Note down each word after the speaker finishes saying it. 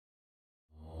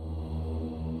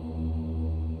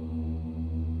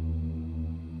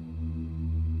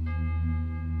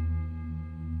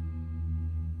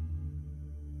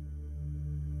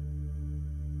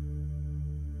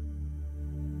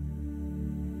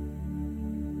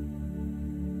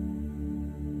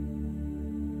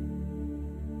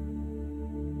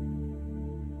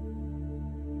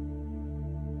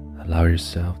Allow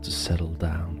yourself to settle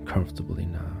down comfortably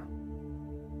now.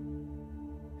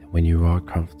 And when you are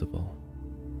comfortable,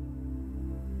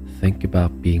 think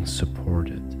about being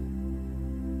supported.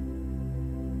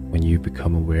 When you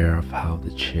become aware of how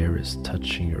the chair is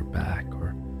touching your back,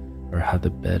 or how the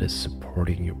bed is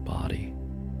supporting your body,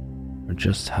 or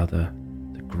just how the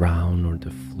ground or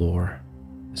the floor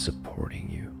is supporting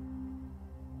you.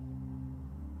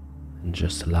 And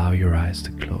just allow your eyes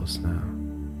to close now.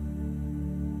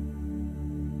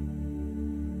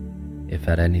 If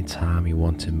at any time you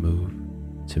want to move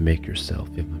to make yourself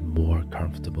even more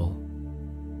comfortable,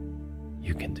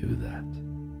 you can do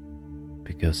that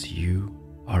because you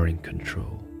are in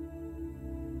control.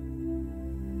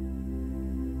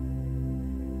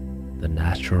 The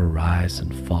natural rise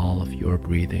and fall of your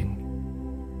breathing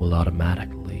will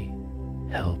automatically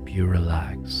help you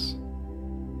relax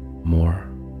more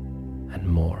and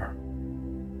more.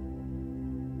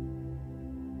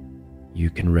 You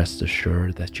can rest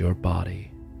assured that your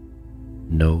body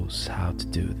knows how to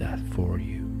do that for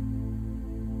you,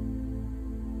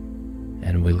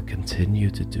 and will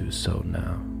continue to do so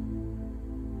now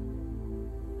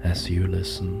as you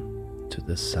listen to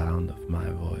the sound of my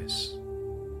voice.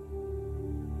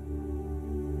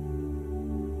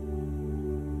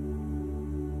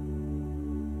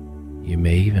 You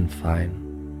may even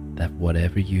find that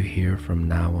whatever you hear from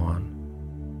now on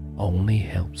only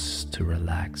helps to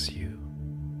relax you.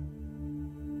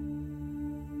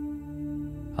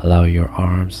 Allow your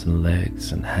arms and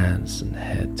legs and hands and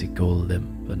head to go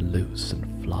limp and loose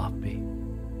and floppy,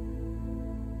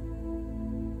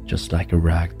 just like a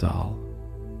rag doll.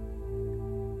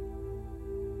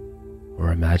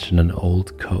 Or imagine an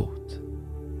old coat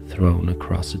thrown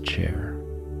across a chair.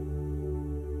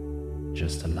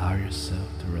 Just allow yourself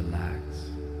to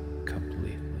relax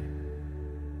completely.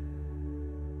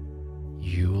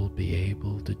 You will be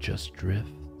able to just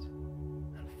drift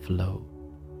and float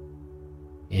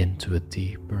into a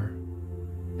deeper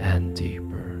and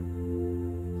deeper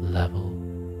level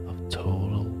of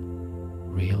total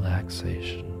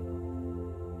relaxation.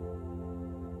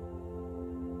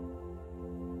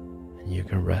 And you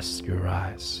can rest your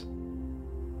eyes.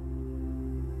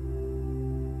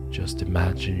 Just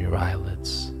imagine your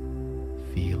eyelids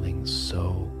feeling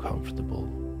so comfortable,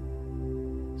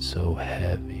 so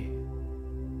heavy,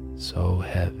 so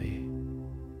heavy,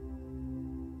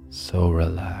 so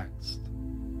relaxed.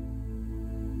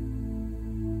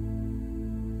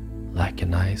 Like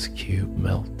an ice cube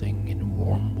melting in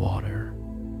warm water,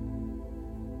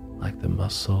 like the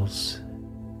muscles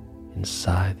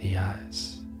inside the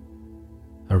eyes,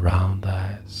 around the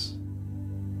eyes,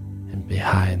 and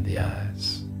behind the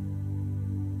eyes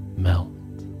melt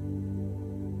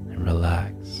and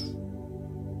relax.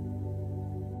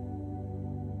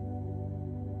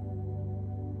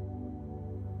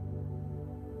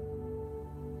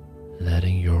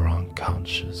 Letting your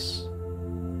unconscious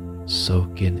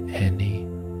soak in any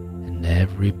and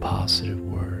every positive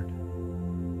word,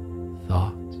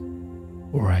 thought,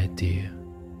 or idea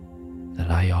that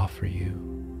I offer you,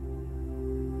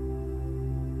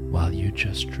 while you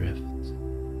just drift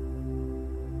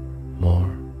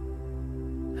more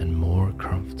and more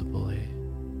comfortably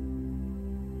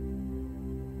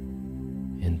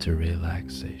into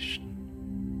relaxation.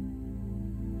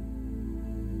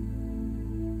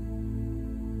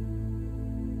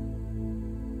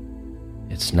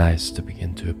 It's nice to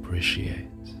begin to appreciate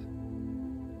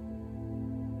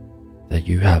that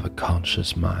you have a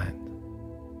conscious mind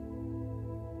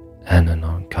and an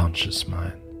unconscious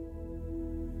mind.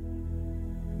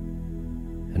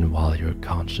 And while your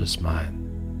conscious mind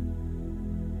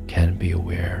can be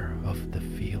aware of the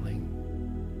feeling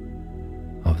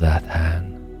of that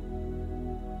hand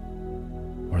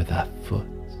or that foot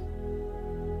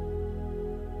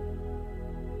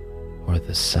or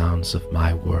the sounds of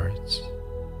my words,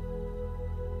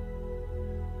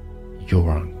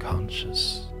 your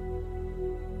unconscious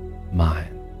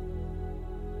mind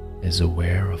is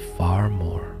aware of far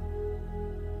more.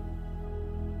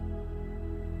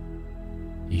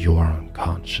 Your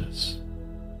unconscious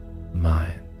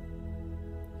mind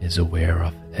is aware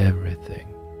of everything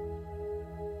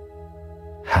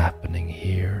happening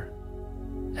here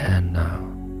and now,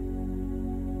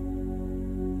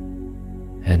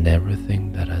 and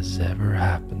everything that has ever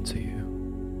happened to you.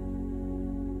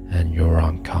 And your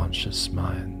unconscious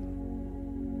mind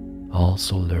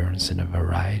also learns in a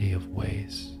variety of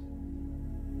ways,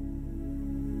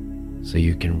 so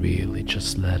you can really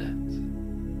just let it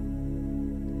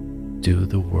do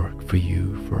the work for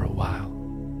you for a while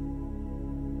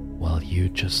you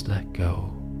just let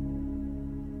go.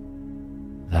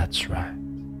 That's right.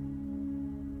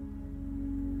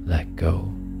 Let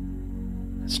go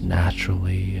as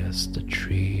naturally as the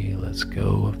tree lets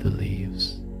go of the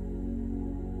leaves.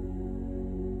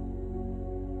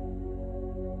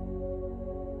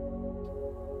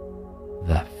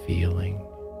 That feeling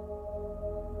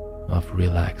of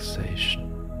relaxation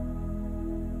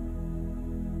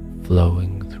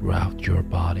flowing throughout your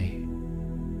body,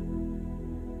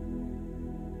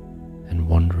 and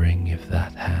wondering if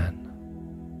that hand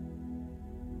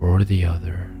or the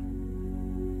other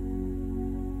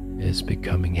is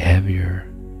becoming heavier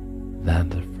than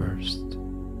the first.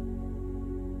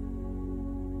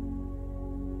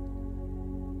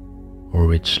 Or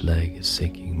which leg is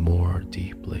sinking more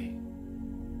deeply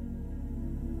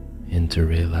into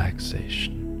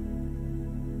relaxation.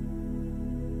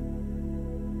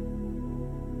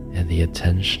 And the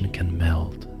attention can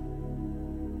melt,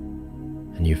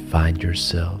 and you find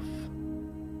yourself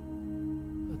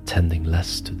attending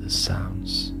less to the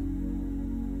sounds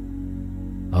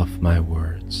of my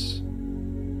words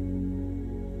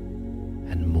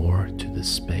and more to the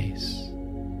space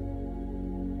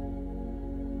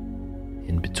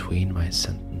in between my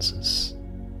sentences.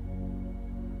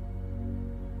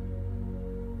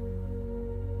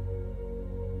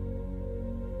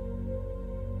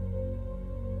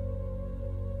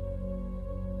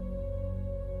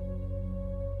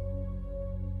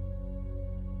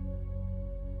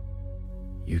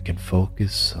 You can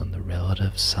focus on the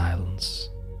relative silence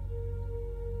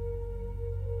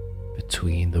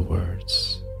between the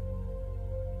words,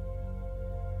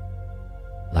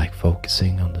 like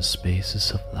focusing on the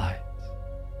spaces of light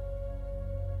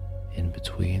in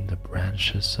between the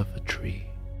branches of a tree.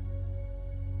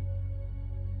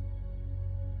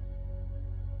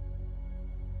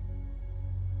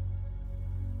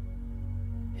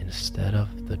 Instead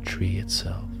of the tree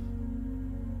itself,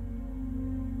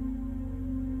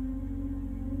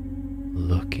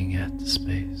 looking at the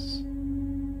space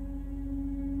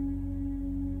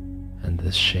and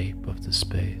the shape of the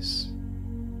space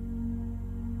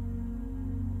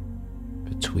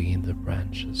between the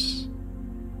branches,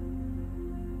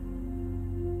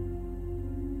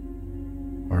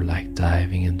 or like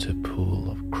diving into a pool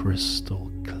of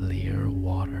crystal clear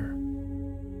water.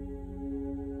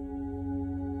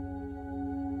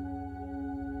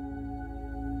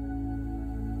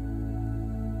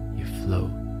 You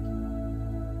float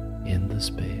in the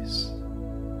space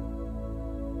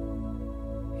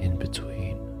in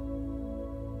between,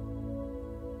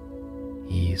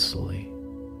 easily,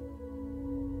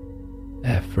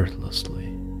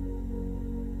 effortlessly,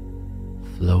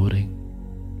 floating,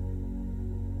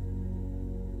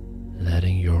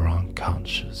 letting your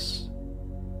unconscious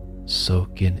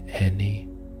soak in any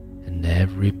and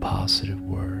every positive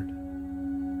word,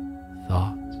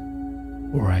 thought,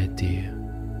 or idea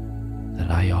that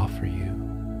I offer you,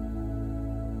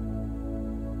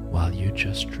 while you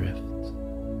just drift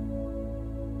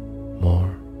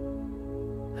more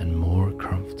and more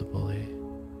comfortably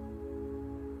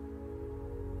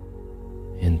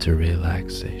into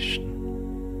relaxation.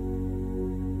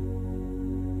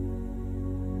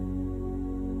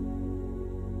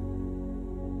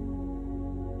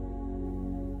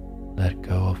 Let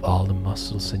go of all the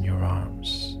muscles in your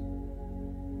arms,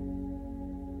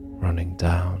 running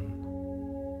down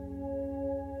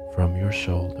from your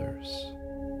shoulders,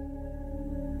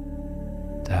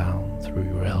 down through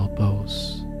your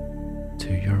elbows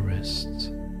to your wrists,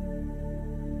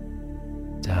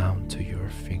 down to your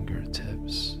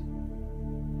fingertips.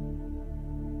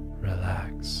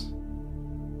 Relax.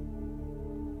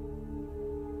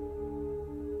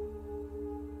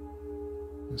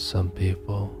 Some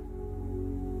people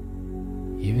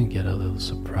even get a little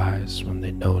surprised when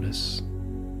they notice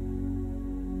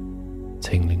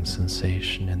tingling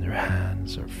sensation in their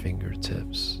hands or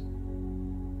fingertips.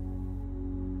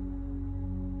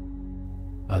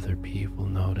 Other people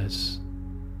notice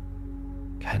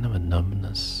kind of a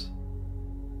numbness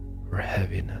or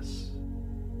heaviness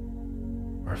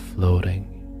or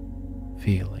floating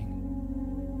feeling.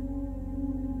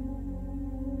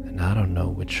 And I don't know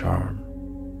which arm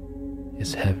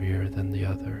is heavier than the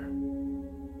other,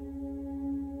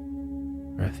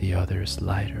 or if the other is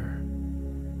lighter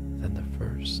than the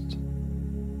first.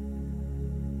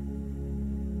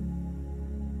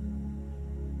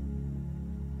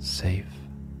 Safe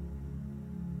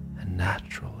and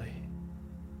naturally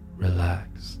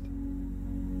relaxed,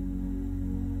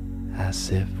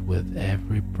 as if with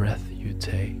every breath you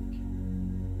take,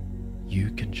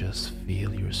 you can just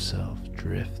feel yourself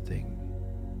drifting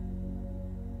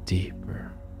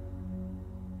deeper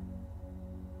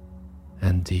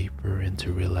and deeper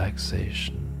into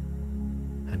relaxation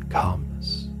and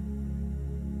calmness.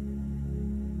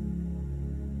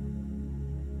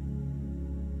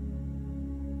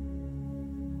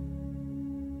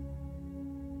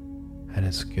 And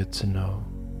it's good to know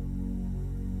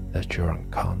that your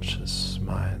unconscious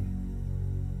mind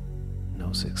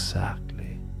knows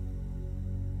exactly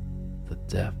the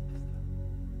depth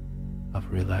of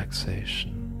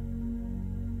relaxation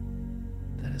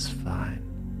that is fine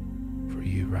for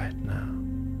you right now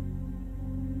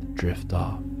to drift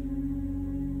off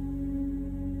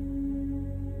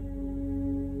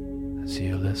as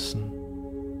you listen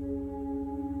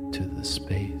to the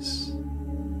space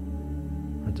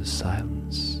or the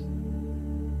silence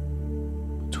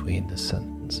between the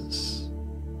sentences.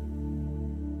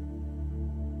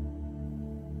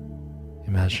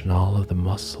 Imagine all of the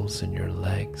muscles in your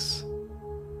legs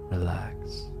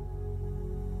relax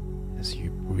as you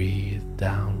breathe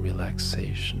down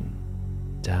relaxation,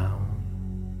 down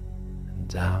and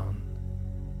down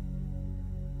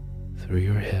through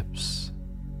your hips,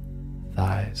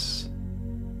 thighs,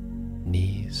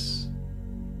 knees,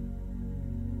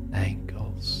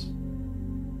 ankles,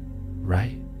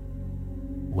 right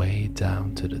way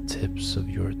down to the tips of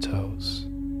your toes.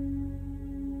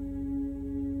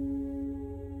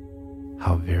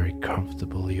 How very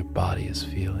comfortable your body is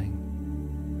feeling,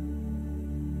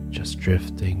 just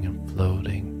drifting and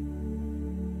floating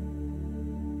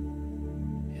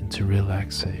into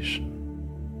relaxation.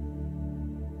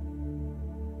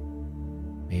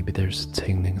 Maybe there's a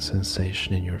tingling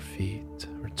sensation in your feet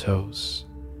or toes.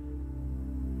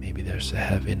 Maybe there's a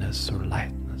heaviness or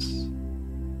lightness,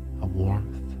 a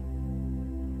warmth,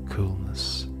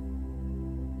 coolness.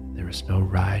 There is no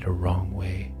right or wrong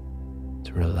way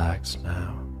to relax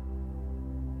now.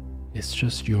 It's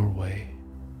just your way,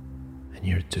 and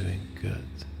you're doing good,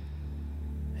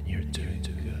 and you're doing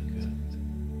good,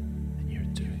 and you're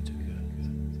doing good,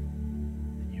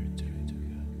 and you're doing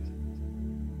good,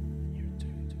 and you're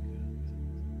doing good.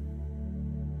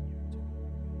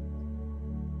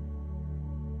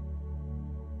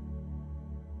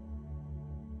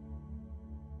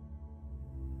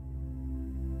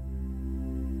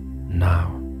 Now,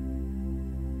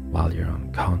 while your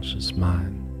unconscious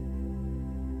mind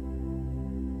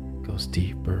goes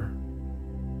deeper,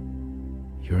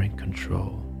 you're in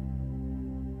control,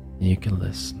 and you can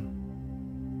listen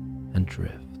and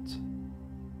drift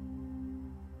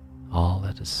all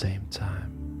at the same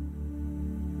time.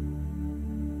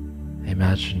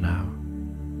 Imagine now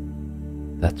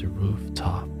that the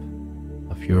rooftop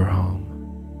of your home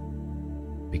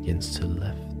begins to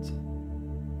lift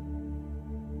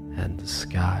and the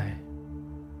sky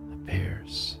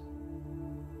appears.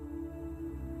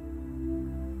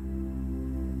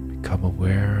 Become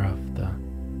aware of the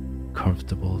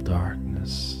comfortable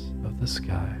darkness of the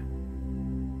sky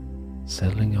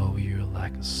settling over you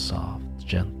like a soft,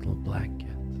 gentle blanket.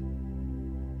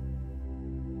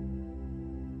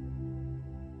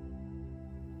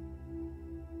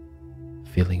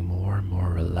 Feeling more and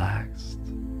more relaxed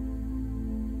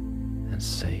and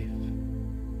safe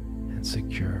and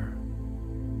secure.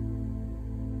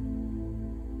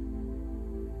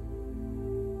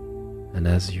 And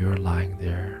as you're lying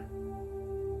there,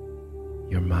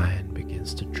 your mind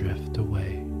begins to drift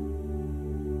away.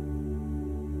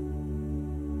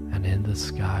 And in the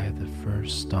sky, the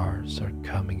first stars are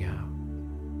coming out.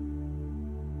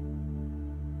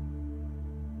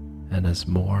 And as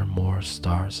more and more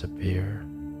stars appear,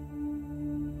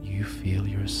 you feel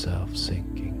yourself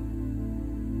sinking,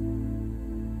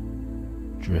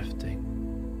 drifting.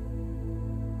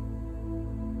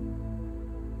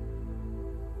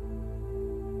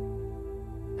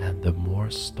 And the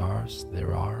more stars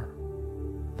there are,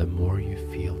 the more you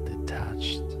feel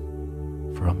detached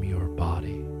from your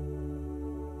body.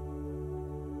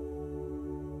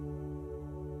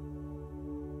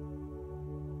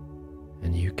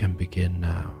 And you can begin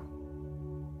now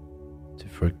to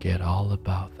forget all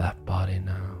about that body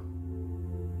now,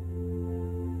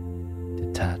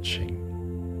 detaching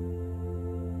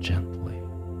gently.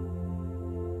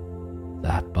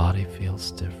 That body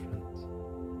feels different.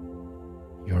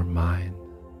 Your mind,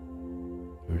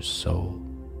 your soul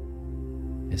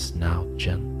is now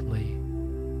gently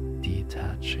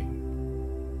detaching.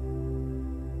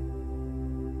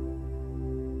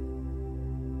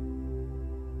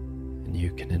 And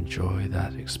you can enjoy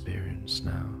that experience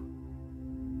now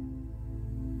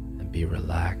and be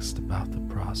relaxed about the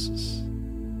process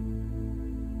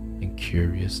and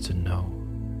curious to know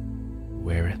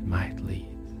where it might lead.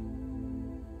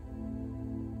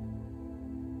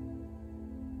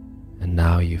 And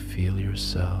now you feel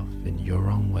yourself in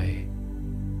your own way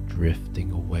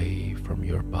drifting away from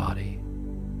your body,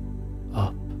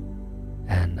 up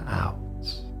and out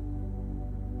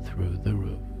through the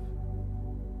roof,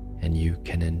 and you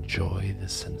can enjoy the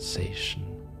sensation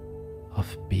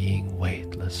of being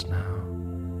weightless now,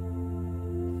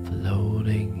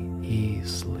 floating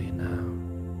easily now,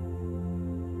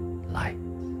 light,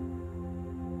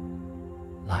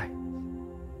 light,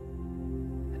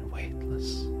 and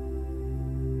weightless.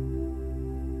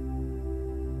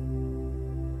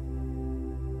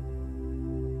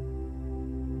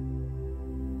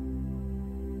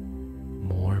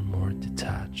 More and more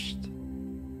detached,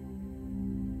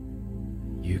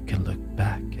 you can look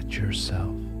back at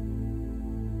yourself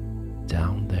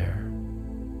down there,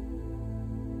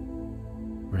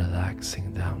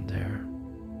 relaxing down there,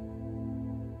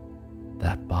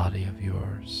 that body of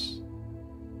yours,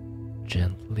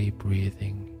 gently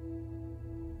breathing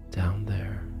down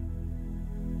there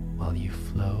while you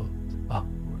float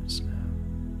upwards now,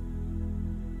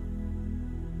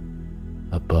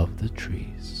 above the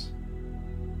trees.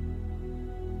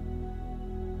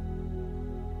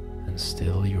 And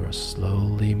still you are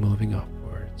slowly moving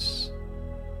upwards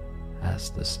as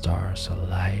the stars are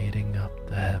lighting up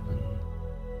the heaven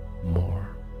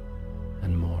more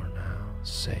and more now,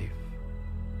 safe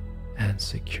and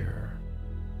secure.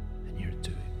 And you're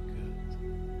doing good.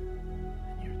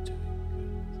 And you're doing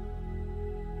good.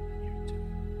 And you're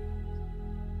doing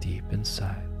good. Deep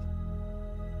inside,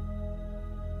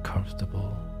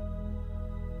 comfortable,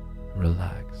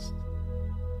 relaxed,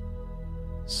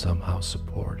 somehow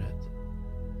supported.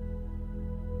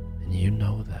 And you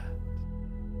know that.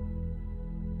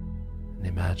 And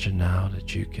imagine now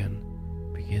that you can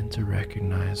begin to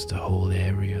recognize the whole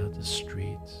area, the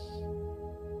streets,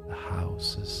 the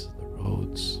houses, the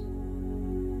roads,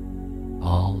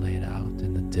 all laid out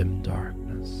in the dim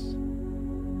darkness,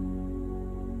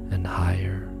 and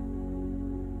higher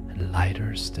and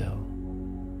lighter still,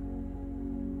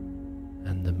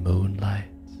 and the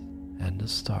moonlight and the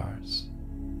stars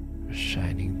are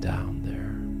shining down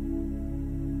there.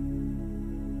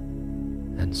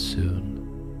 And soon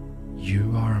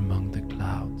you are among the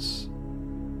clouds,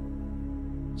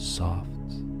 soft,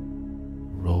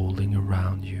 rolling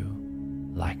around you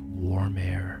like warm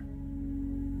air,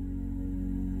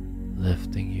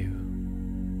 lifting you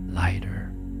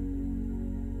lighter,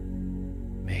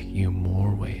 making you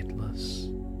more weightless,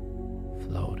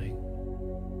 floating,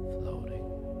 floating,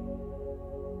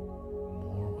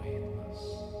 more weightless.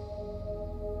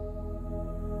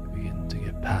 You begin to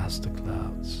get past the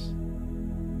clouds.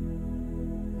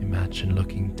 Imagine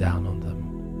looking down on them,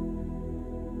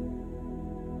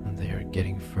 and they are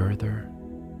getting further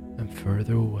and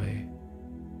further away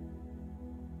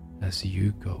as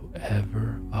you go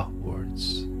ever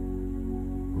upwards,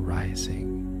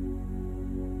 rising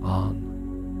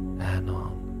on and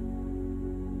on.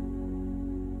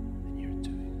 And you're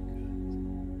doing good.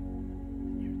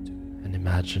 And you're doing. And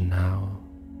imagine now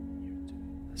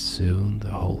that soon the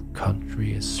whole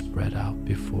country is spread out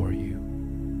before you,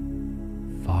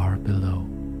 far below,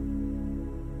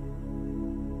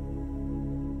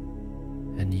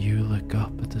 and you look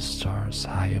up at the stars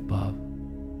high above,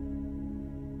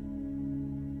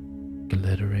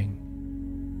 glittering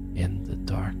in the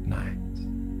dark night,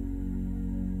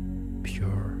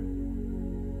 pure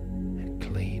and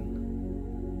clean.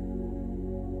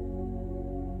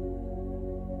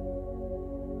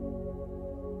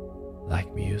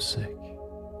 Like music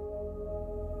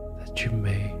that you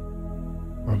may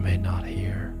or may not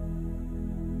hear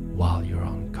while you're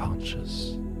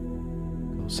unconscious,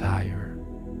 goes higher,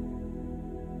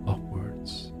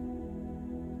 upwards,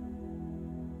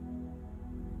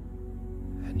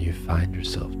 and you find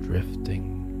yourself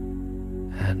drifting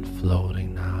and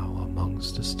floating now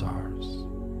amongst the stars,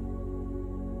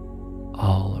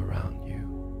 all around you,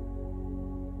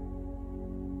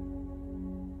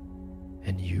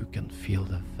 and you can feel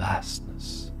the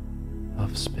vastness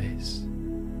of space,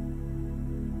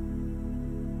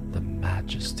 the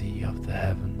majesty of the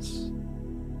heavens,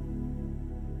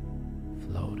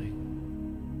 floating,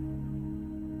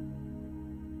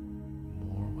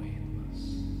 more weightless.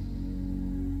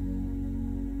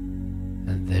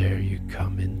 And there you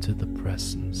come into the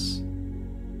presence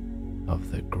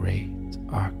of the great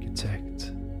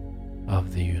architect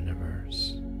of the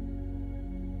universe,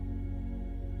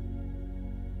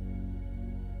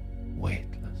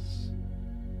 weightless,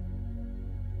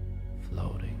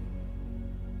 floating.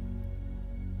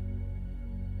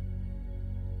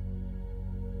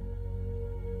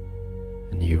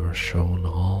 And you are shown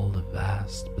all the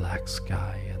vast black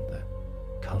sky and the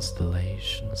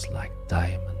constellations like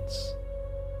diamonds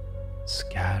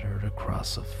scattered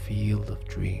across a field of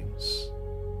dreams.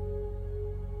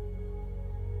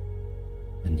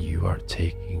 And you are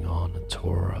taking on a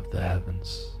tour of the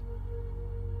heavens.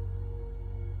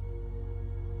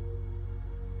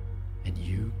 and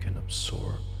you can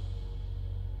absorb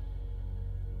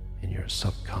in your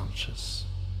subconscious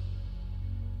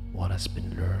what has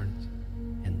been learned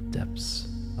in depths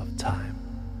of time,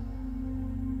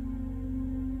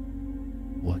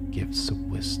 what gives of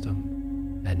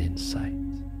wisdom and insight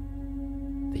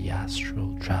the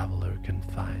astral traveler can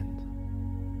find.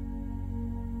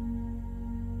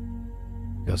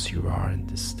 Because you are in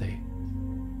this state,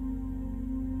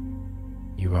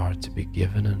 you are to be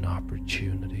given an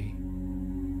opportunity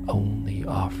only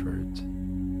offered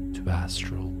to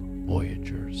astral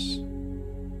voyagers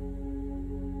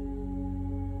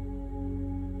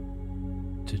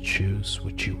to choose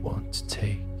what you want to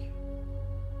take,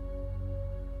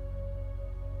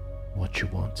 what you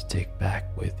want to take back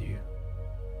with you.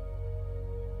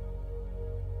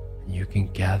 And you can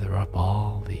gather up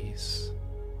all these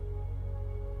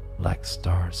like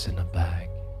stars in a bag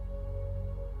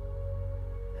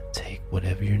and take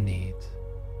whatever you need,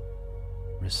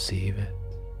 receive it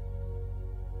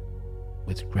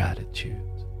with gratitude.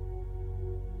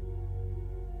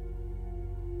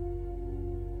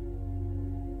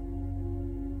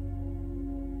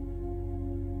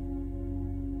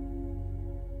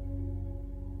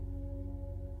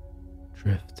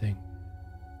 Drifting,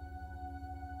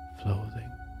 floating.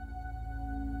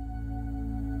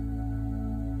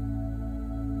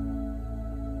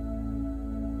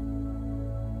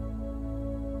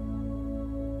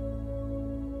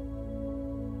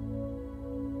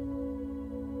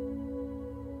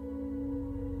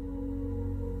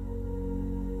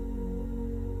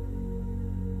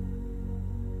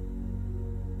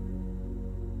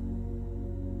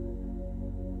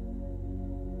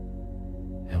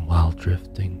 And while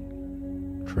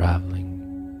drifting, traveling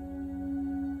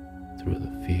through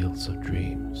the fields of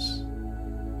dreams,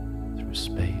 through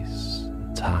space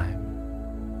and time,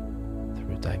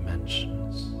 through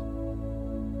dimensions,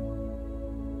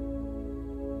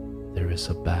 there is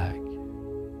a bag,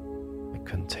 a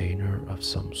container of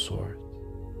some sort.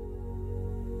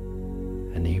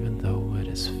 And even though it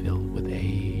is filled with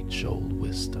age-old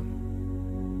wisdom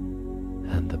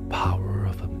and the power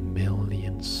of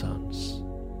 1,000,000 suns,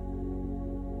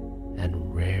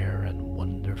 and rare and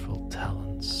wonderful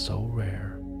talents, so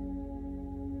rare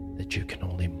that you can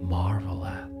only marvel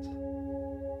at,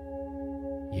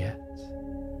 yet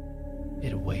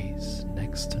it weighs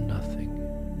next to nothing,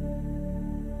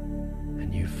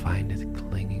 and you find it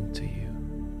clinging to you,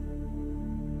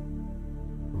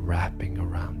 wrapping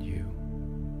around you,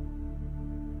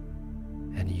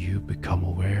 and you become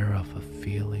aware of a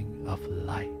feeling of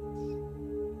light,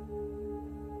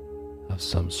 of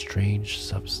some strange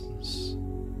substance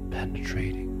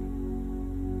penetrating,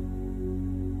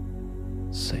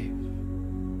 safe,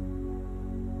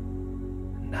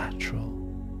 natural,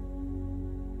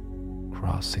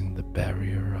 crossing the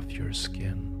barrier of your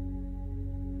skin,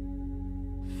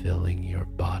 filling your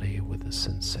body with a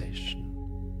sensation.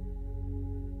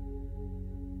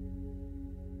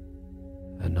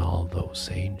 And all those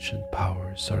ancient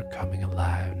powers are coming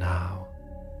alive now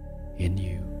in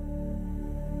you,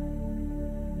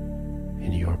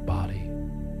 in your body,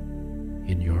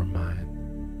 in your mind.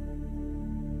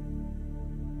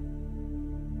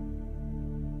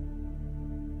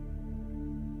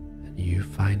 And you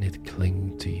find it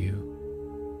clinging to you,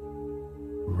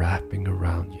 wrapping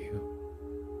around you,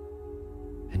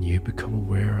 and you become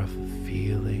aware of a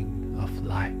feeling of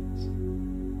light.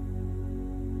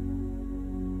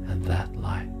 And that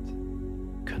light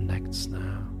connects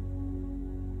now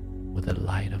with the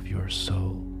light of your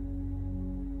soul,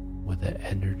 with the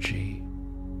energy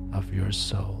of your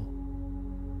soul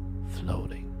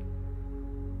floating.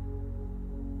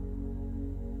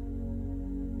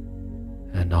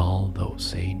 And all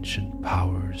those ancient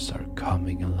powers are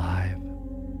coming alive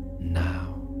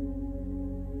now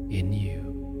in you,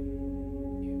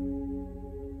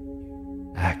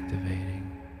 activating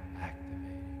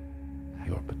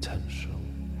your potential,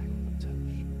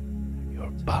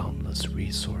 your boundless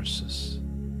resources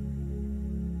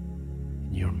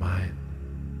in your mind,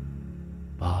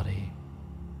 body,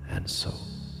 and soul.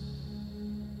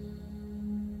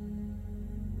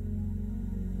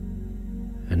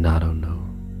 And I don't know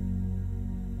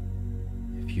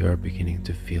if you are beginning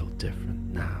to feel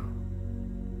different now,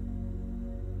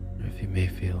 or if you may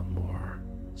feel more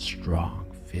strong,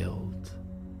 filled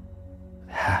with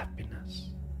happiness.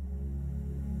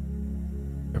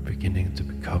 You're beginning to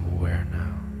become aware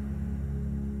now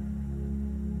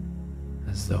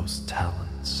as those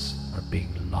talents are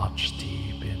being lodged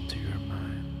deep into your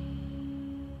mind,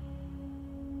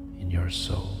 in your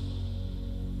soul,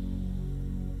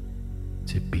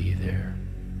 to be there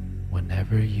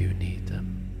whenever you need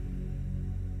them,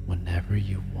 whenever whenever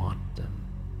you want them.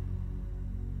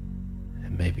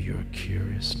 And maybe you're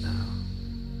curious now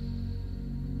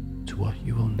to what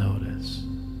you will notice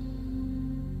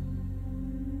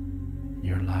in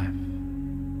your life.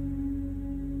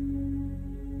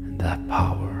 And that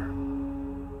power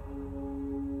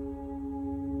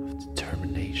of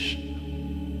determination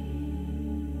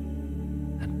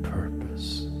and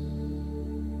purpose,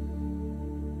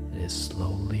 it is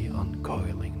slowly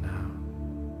uncoiling now.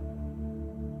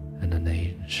 And an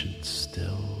ancient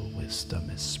still wisdom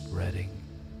is spreading,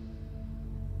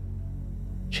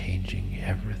 changing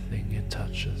everything it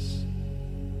touches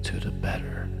to the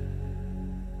better,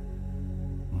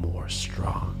 more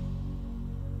strong,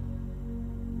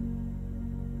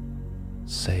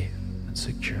 safe and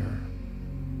secure,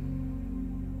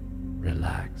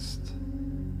 relaxed,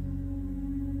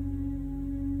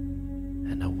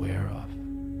 and aware of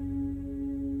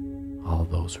all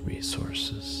those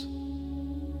resources,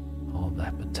 all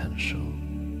that potential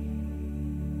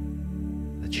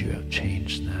that you have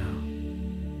changed now.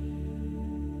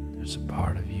 There's a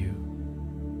part of you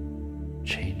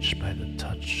changed by the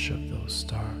touch of those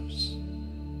stars,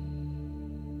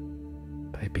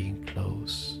 by being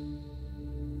close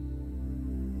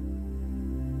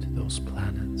to those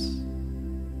planets,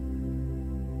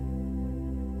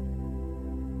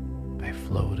 by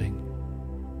floating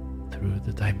through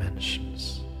the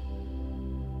dimensions.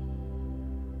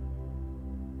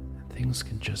 And things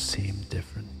can just seem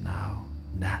different now,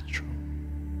 natural,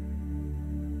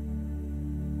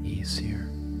 easier,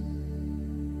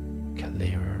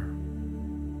 clearer.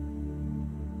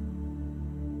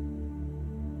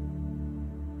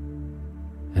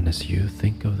 And as you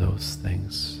think of those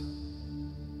things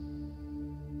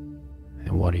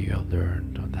and what you have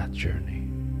learned on that journey,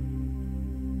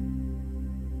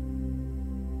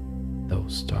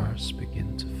 those stars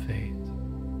begin to fade.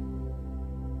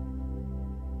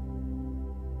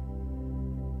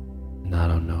 And I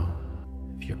don't know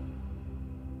if you're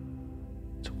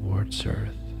towards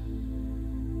Earth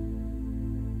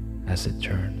as it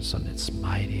turns on its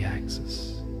mighty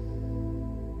axis.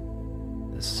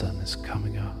 The sun is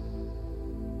coming up.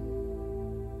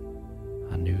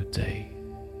 A new day,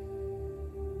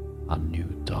 a new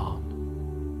dawn,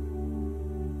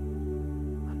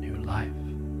 a new life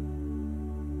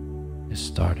is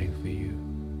starting for you.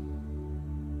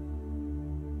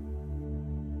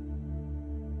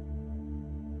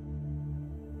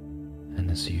 And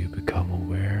as you become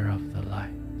aware of the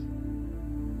light,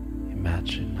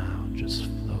 imagine now just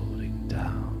floating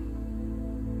down,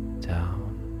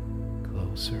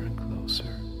 closer and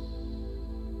closer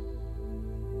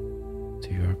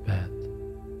to your bed,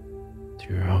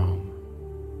 to your home,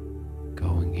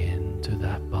 going into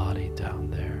that body down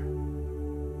there,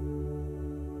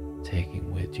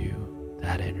 taking with you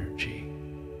that energy,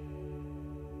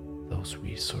 those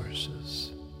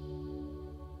resources,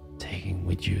 taking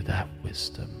with you that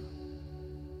wisdom,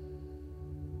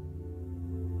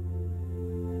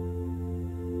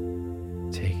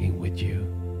 taking with you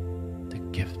the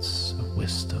gifts of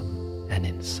wisdom and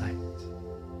insight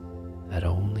that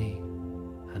only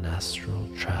an astral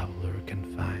traveler can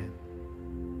find.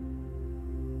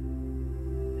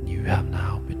 And you have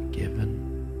now been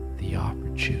given the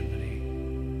opportunity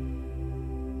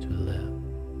to live.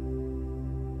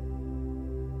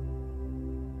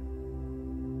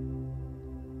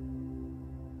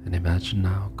 And imagine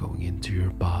now going into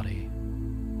your body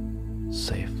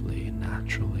safely and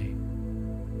naturally,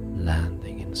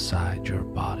 landing inside your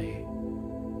body.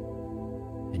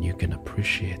 And you can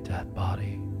appreciate that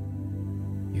body.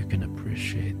 You can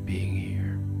appreciate being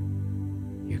here.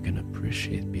 You can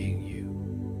appreciate being you.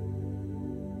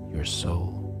 Your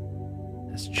soul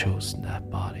has chosen that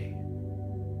body.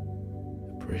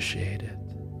 Appreciate it.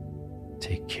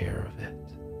 Take care of it,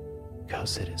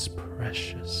 because it is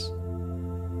precious.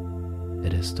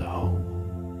 It is the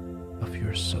home of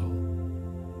your soul.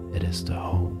 It is the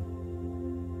home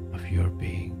of your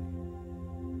being.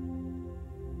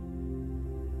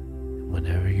 And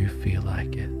whenever you feel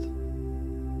like it,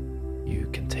 you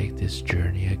can take this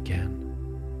journey again,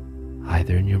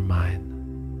 either in your mind,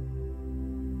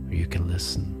 or you can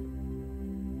listen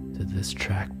to this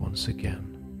track once again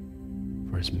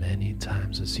for as many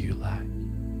times as you like,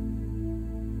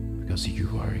 because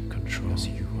you are in control.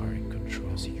 You are in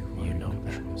control. You know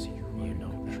that. You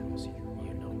know that.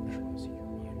 You know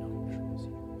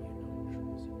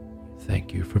that.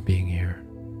 Thank you for being here,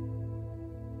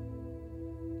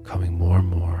 coming more and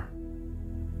more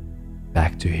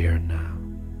back to here and now,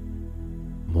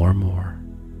 more and more,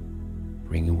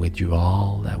 bringing with you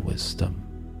all that wisdom,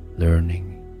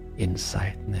 learning,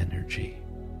 insight, and energy.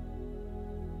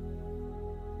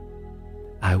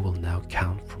 I will now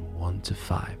count from 1 to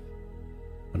 5.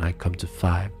 When I come to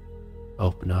 5,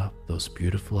 open up those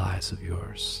beautiful eyes of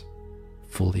yours,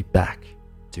 fully back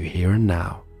to here and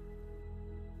now.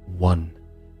 1,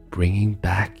 bringing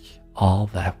back all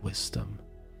that wisdom.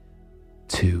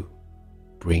 2,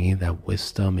 bringing that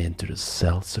wisdom into the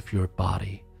cells of your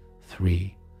body.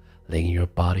 3, letting your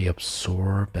body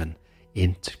absorb and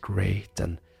integrate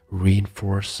and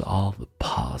reinforce all the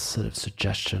positive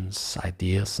suggestions,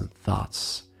 ideas, and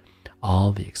thoughts,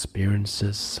 all the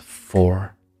experiences.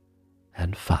 4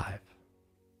 and 5.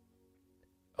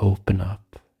 Open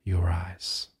up your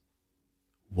eyes,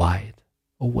 wide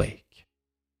awake.